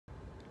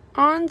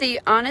On the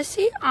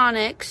Ascent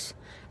Onyx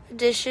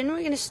edition, we're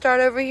going to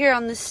start over here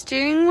on the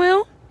steering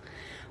wheel.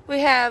 We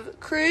have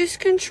cruise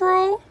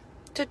control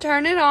to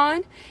turn it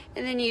on,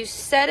 and then you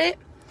set it.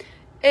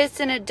 It's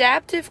an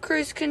adaptive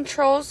cruise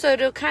control, so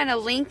it'll kind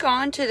of link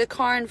on to the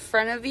car in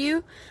front of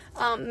you,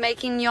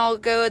 making y'all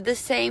go at the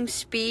same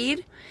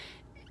speed.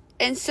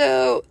 And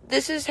so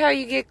this is how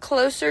you get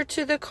closer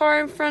to the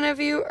car in front of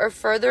you or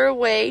further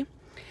away.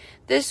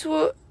 This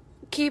will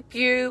keep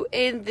you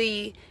in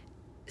the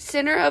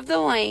center of the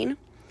lane,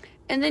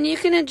 and then you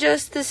can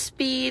adjust the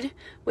speed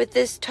with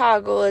this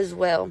toggle as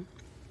well.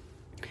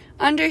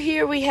 Under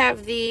here we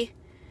have the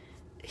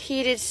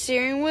heated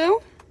steering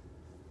wheel.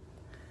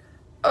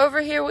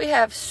 Over here we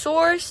have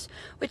source,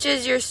 which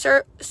is your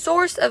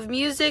source of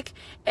music,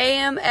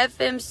 AM,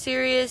 FM,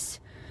 Sirius,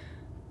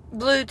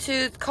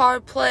 Bluetooth,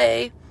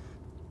 CarPlay.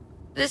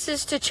 This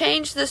is to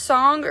change the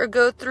song or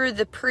go through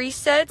the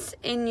presets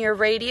in your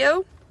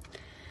radio.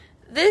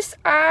 This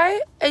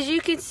I, as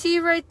you can see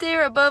right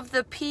there above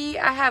the P,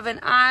 I have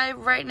an I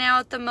right now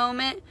at the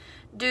moment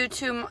due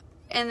to,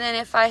 and then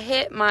if I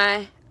hit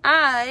my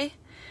I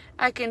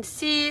can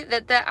see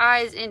that that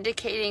I is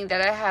indicating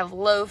that I have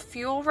low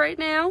fuel right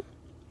now.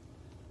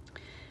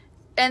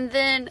 And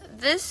then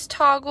this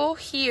toggle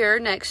here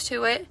next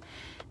to it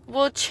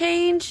will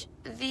change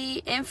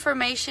the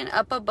information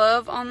up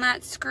above on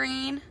that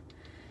screen,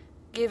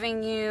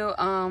 giving you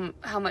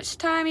how much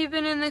time you've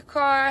been in the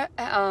car,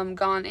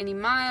 gone any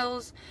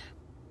miles,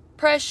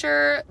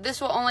 pressure.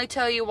 This will only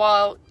tell you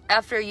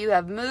after you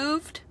have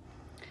moved.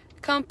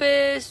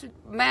 Compass,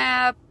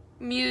 map,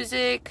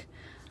 music.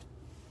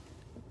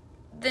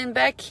 Then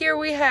back here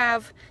we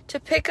have to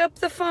pick up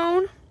the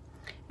phone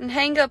and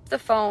hang up the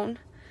phone.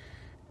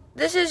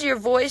 This is your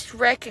voice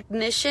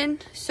recognition.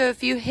 So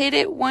if you hit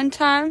it one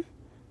time,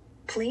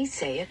 please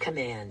say a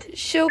command.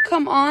 She'll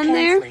come on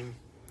there.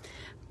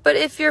 But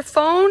if your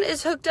phone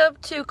is hooked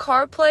up to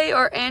CarPlay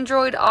or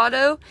Android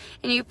Auto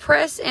and you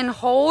press and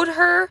hold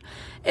her,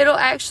 it'll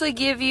actually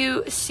give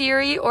you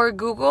Siri or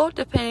Google,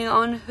 depending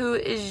on who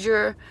is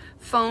your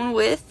phone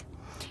with.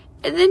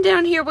 And then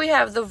down here we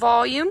have the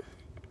volume.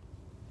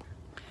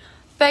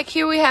 Back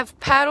here we have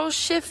paddle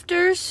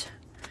shifters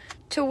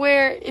to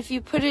where if you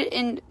put it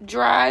in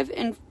drive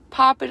and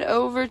pop it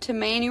over to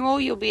manual,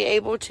 you'll be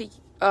able to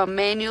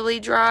manually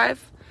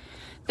drive.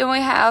 Then we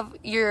have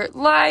your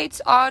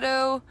lights,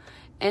 auto,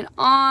 and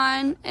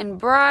on and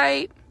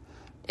bright.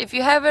 If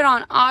you have it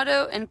on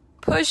auto and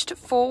pushed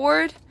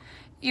forward,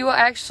 you will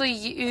actually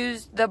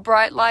use the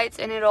bright lights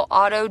and it'll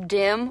auto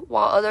dim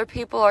while other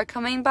people are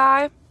coming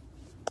by.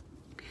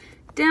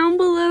 Down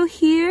below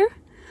here,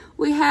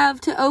 we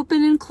have to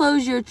open and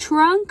close your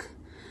trunk,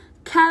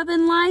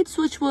 cabin lights,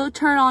 which will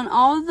turn on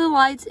all of the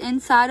lights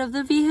inside of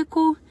the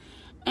vehicle,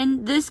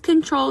 and this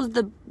controls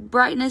the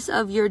brightness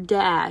of your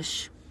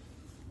dash.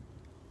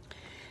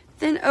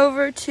 Then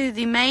over to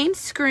the main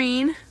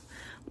screen,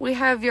 we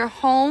have your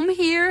home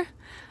here,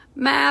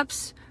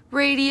 maps,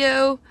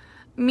 radio,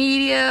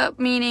 media,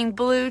 meaning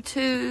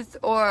Bluetooth,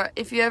 or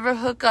if you ever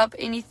hook up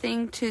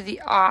anything to the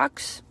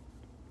aux.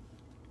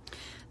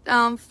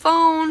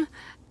 Phone,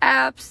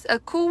 apps. A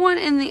cool one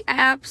in the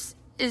apps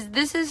is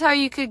this is how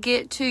you could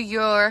get to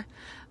your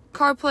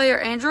CarPlay or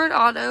Android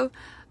Auto.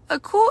 A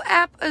cool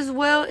app as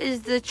well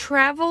is the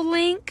Travel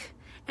Link,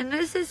 and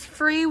this is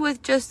free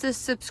with just the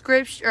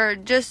subscription or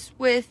just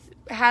with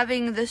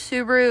having the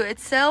Subaru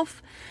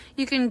itself.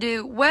 You can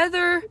do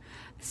weather,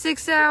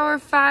 6 hour,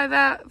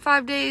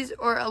 5 days,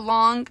 or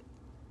along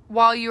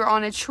while you're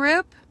on a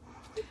trip.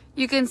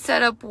 You can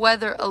set up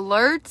weather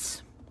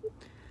alerts.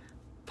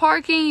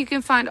 Parking, you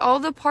can find all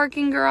the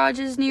parking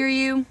garages near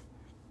you.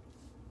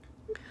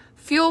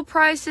 Fuel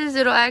prices,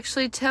 it'll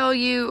actually tell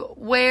you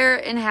where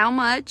and how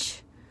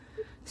much.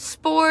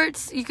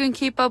 Sports, you can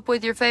keep up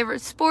with your favorite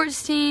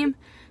sports team.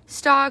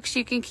 Stocks,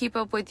 you can keep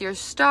up with your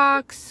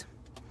stocks.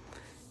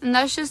 And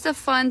that's just a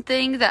fun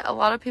thing that a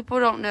lot of people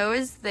don't know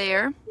is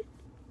there.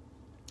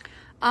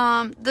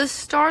 The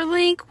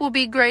Starlink will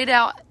be grayed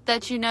out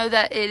that you know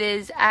that it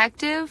is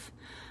active.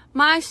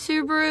 My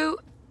Subaru,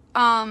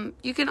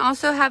 you can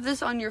also have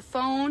this on your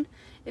phone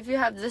if you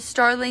have the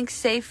Starlink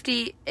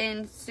safety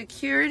and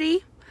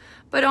security.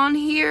 But on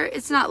here,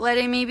 it's not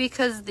letting me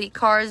because the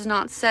car is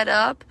not set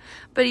up.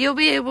 But you'll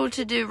be able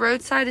to do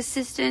roadside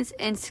assistance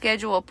and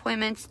schedule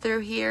appointments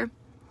through here.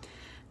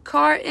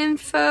 Car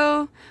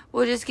info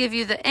will just give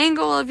you the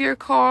angle of your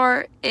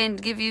car and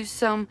give you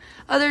some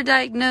other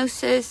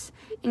diagnosis.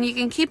 And you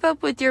can keep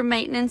up with your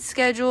maintenance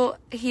schedule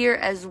here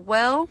as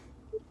well.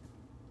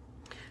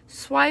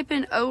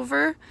 Swiping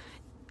over,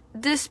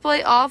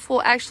 display off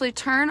will actually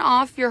turn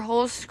off your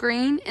whole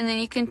screen, and then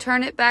you can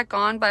turn it back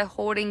on by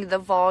holding the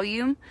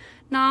volume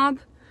knob.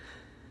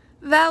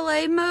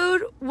 Valet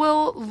mode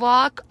will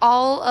lock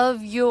all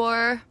of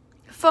your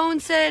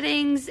phone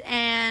settings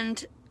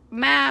and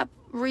map,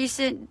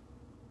 recent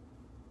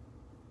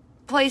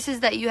places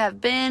that you have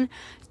been.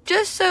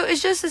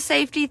 It's just a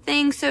safety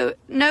thing, so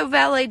no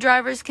valet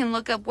drivers can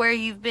look up where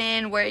you've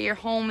been, where your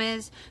home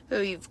is, who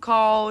you've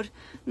called,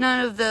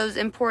 none of those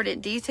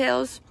important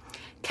details.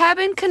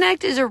 Cabin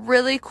Connect is a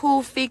really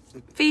cool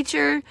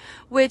feature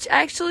which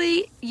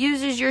actually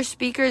uses your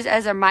speakers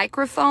as a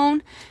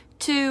microphone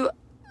to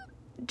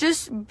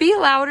just be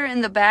louder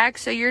in the back,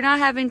 so you're not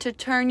having to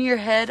turn your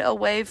head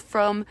away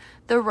from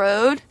the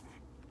road.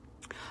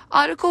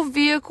 Audible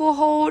vehicle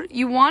hold,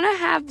 you want to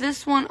have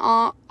this one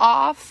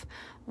off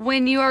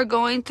when you are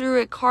going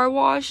through a car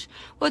wash.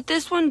 What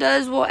this one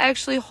does will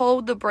actually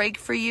hold the brake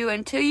for you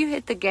until you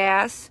hit the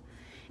gas.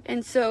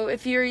 And so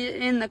if you're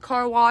in the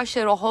car wash,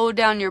 it'll hold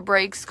down your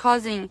brakes,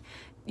 causing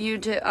you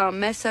to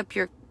mess up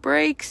your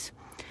brakes.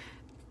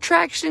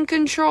 Traction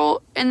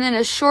control, and then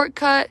a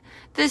shortcut.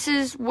 This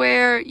is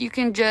where you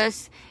can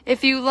just,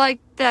 if you like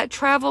that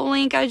travel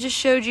link I just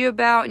showed you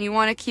about and you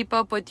want to keep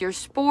up with your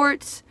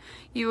sports,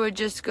 you would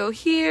just go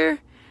here,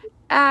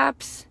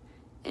 apps,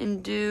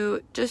 and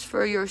do just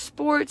for your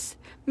sports,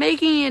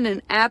 making it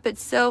an app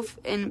itself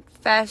and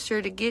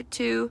faster to get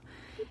to.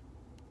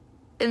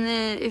 And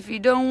then if you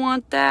don't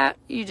want that,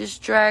 you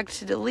just drag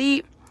to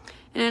delete.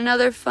 And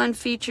another fun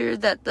feature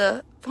that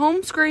the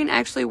home screen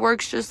actually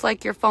works just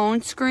like your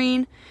phone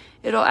screen.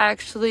 It'll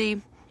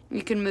actually,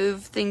 you can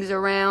move things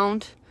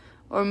around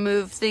or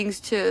move things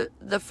to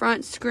the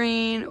front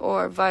screen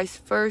or vice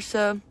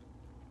versa.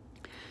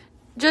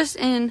 Just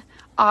in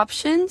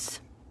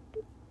options.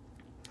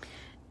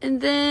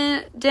 And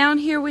then down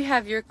here we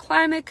have your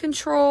climate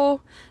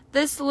control.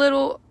 This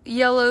little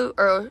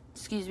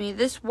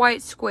this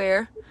white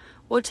square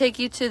will take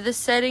you to the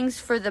settings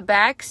for the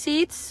back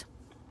seats.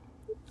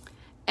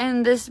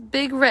 And this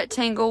big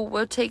rectangle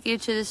will take you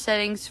to the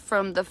settings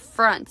from the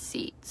front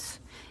seats.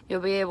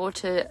 You'll be able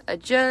to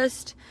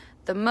adjust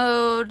the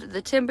mode,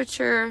 the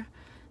temperature,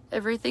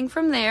 everything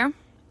from there.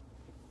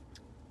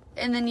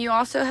 And then you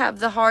also have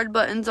the hard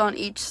buttons on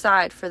each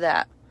side for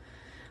that.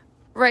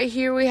 Right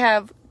here we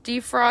have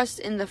defrost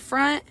in the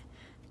front,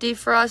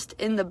 defrost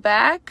in the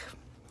back,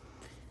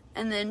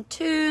 and then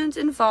tunes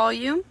and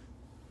volume.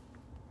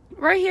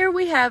 Right here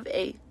we have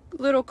a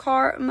little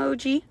car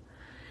emoji.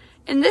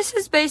 And this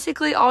is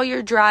basically all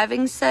your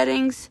driving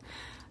settings.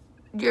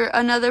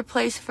 Another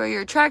place for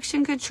your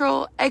traction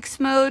control, X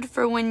mode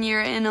for when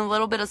you're in a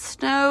little bit of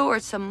snow or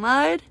some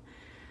mud,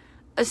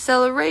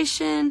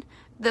 acceleration,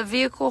 the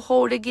vehicle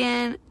hold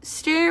again,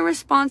 steering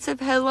responsive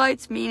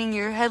headlights, meaning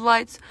your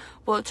headlights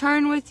will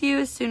turn with you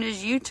as soon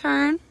as you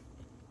turn.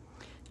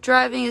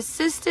 Driving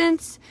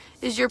assistance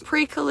is your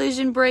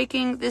pre-collision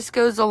braking. This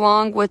goes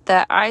along with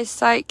the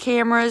eyesight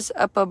cameras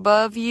up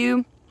above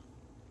you.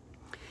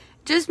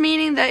 Just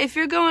meaning that if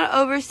you're going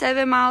over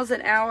 7 miles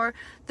an hour,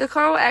 the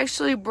car will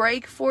actually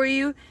brake for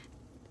you,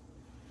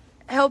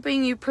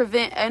 helping you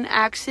prevent an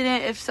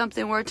accident if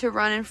something were to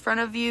run in front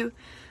of you.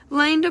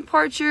 Lane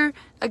departure,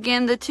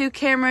 again, the two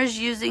cameras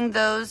using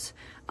those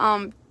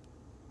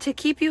to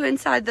keep you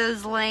inside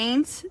those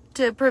lanes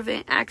to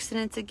prevent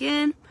accidents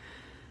again.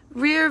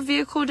 Rear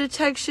vehicle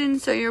detection,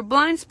 so your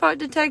blind spot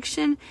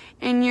detection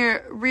and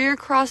your rear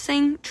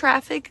crossing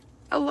traffic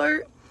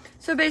alert.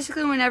 So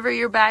basically whenever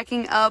you're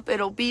backing up,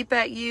 it'll beep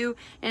at you,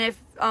 and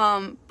if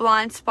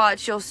blind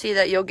spots, you'll see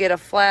that you'll get a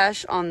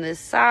flash on this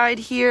side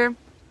here.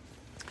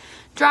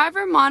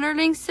 Driver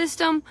monitoring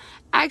system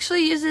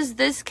actually uses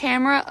this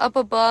camera up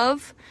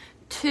above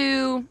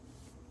to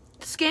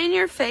scan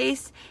your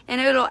face, and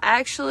it'll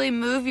actually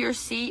move your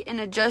seat and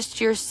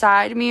adjust your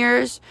side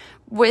mirrors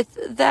with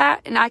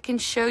that, and I can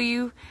show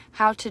you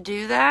how to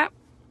do that.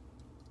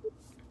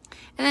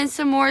 And then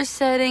some more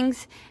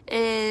settings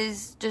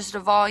is just a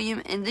volume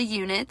in the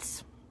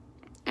units,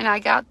 and I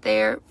got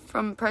there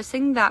from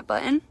pressing that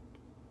button.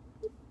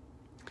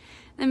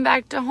 Then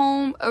back to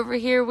home, over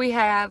here we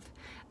have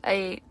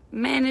a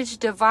manage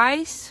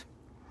device,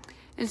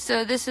 and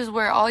so this is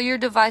where all your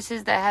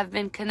devices that have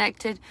been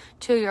connected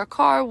to your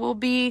car will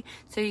be,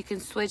 so you can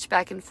switch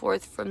back and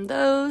forth from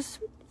those.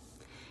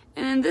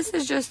 And then this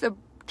is just a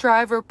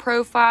driver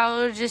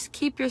profile. Just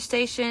keep your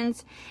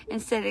stations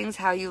and settings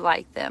how you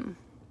like them.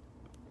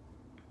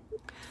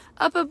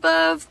 Up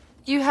above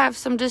you have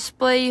some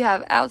display. You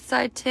have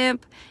outside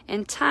temp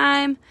and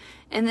time,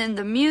 and then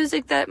the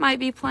music that might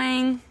be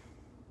playing,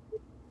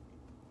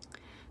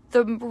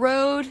 the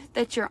road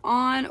that you're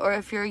on, or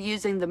if you're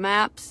using the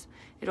maps,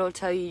 it'll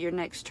tell you your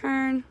next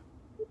turn.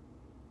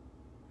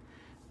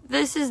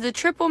 This is the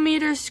triple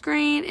meter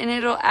screen, and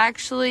it'll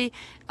actually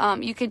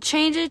you can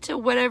change it to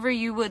whatever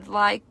you would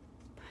like.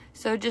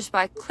 So just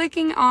by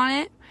clicking on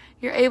it,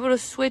 you're able to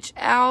switch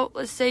out.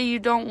 Let's say you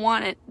don't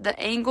want the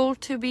angle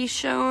to be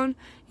shown.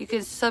 You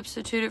can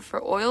substitute it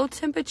for oil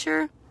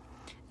temperature,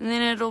 and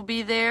then it'll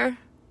be there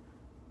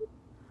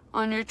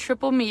on your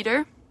triple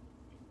meter.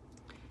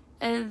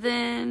 And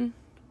then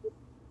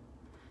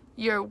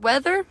your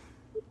weather,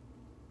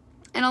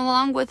 and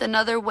along with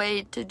another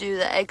way to do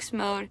the X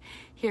mode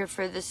here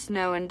for the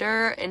snow and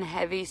dirt and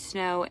heavy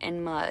snow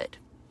and mud.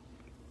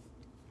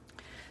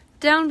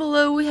 Down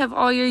below we have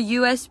all your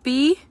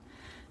USB,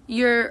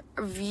 your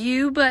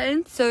view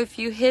button. So if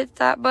you hit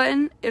that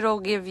button, it'll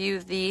give you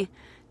the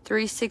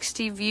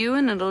 360 view,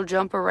 and it'll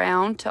jump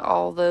around to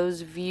all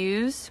those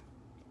views.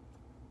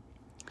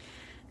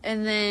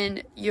 And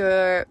then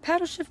your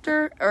paddle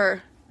shifter,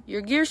 or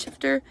your gear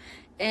shifter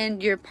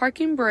and your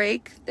parking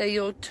brake that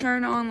you'll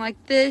turn on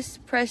like this.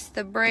 Press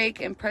the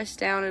brake and press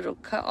down, it'll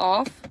cut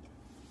off.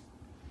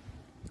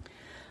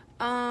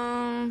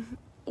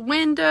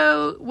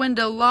 Window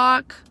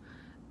lock,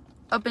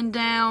 up and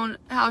down,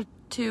 how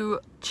to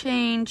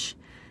change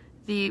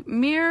the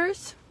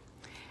mirrors.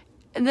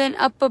 And then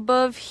up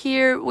above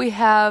here we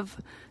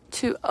have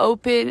to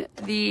open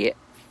the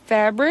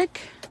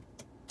fabric.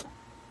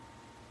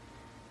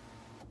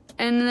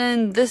 And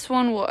then this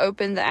one will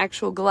open the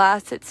actual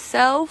glass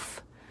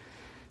itself.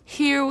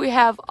 Here we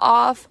have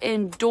off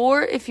and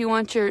door. If you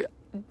want your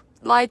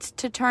lights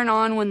to turn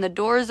on when the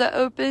doors are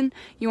open,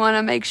 you want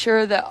to make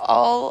sure that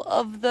all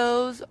of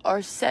those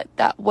are set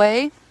that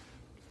way.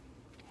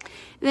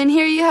 Then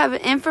here you have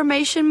an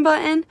information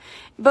button.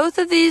 Both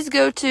of these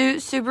go to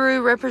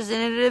Subaru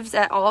representatives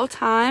at all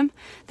time.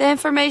 The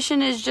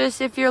information is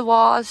just if you're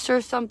lost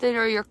or something,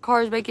 or your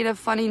car's making a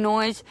funny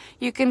noise,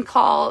 you can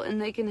call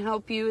and they can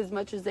help you as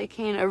much as they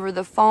can over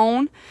the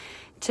phone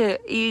to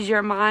ease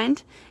your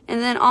mind. And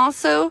then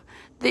also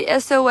the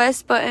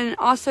SOS button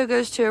also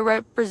goes to a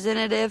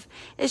representative.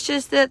 It's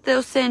just that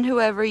they'll send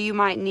whoever you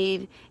might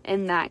need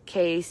in that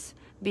case,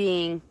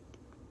 being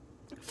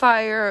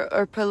fire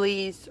or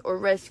police or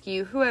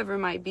rescue, whoever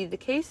might be the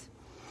case.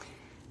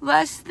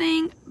 Last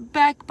thing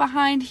back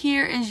behind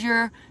here is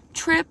your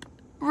trip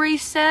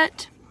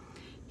reset.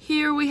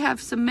 Here we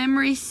have some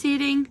memory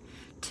seating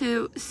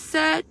to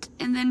set,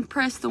 and then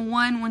press the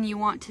 1 when you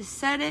want to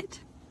set it.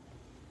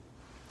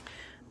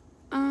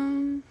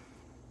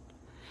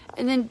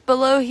 And then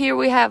below here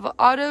we have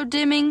auto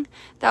dimming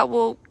that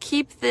will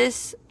keep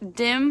this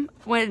dim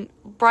when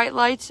bright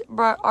lights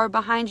are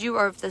behind you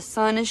or if the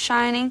sun is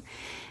shining.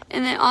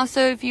 And then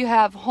also if you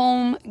have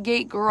home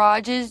gate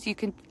garages, you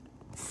can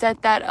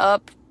set that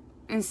up.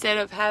 Instead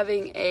of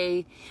having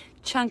a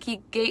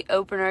chunky gate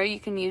opener, you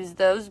can use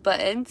those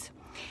buttons.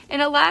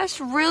 And a last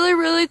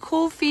really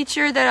cool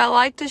feature that I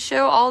like to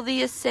show all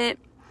the Ascent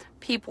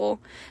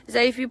people is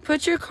that if you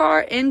put your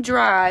car in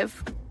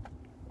drive,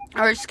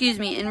 or excuse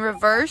me, in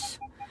reverse,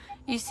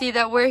 you see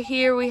that we're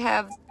here, we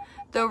have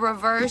the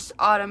reverse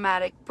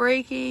automatic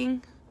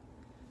braking.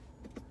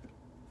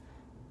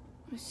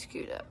 Let me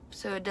scoot up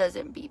so it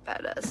doesn't beep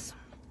at us.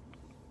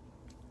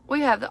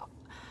 We have the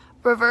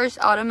reverse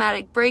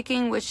automatic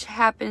braking, which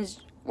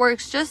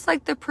works just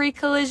like the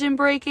pre-collision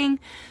braking,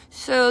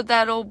 so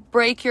that'll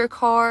brake your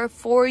car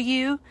for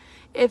you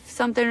if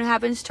something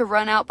happens to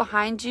run out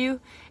behind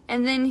you.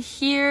 And then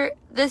here,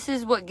 this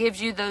is what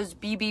gives you those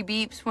beep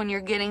beeps when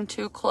you're getting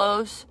too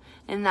close,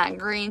 and that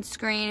green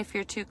screen if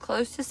you're too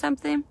close to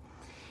something.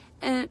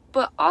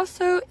 But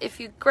also, if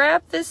you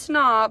grab this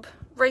knob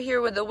right here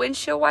with the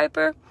windshield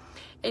wiper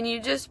and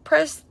you just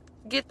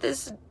get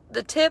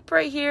the tip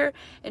right here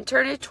and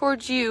turn it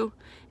towards you,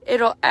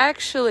 it'll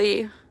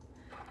actually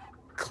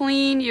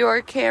clean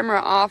your camera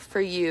off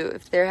for you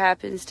if there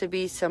happens to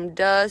be some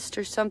dust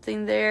or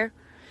something there.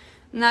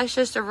 And that's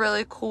just a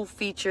really cool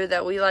feature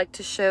that we like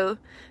to show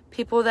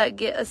people that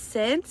get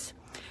Ascent.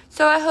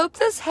 So I hope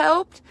this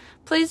helped.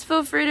 Please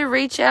feel free to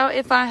reach out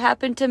if I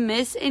happen to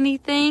miss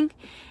anything.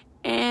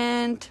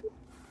 And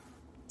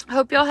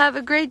hope y'all have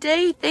a great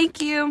day.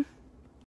 Thank you.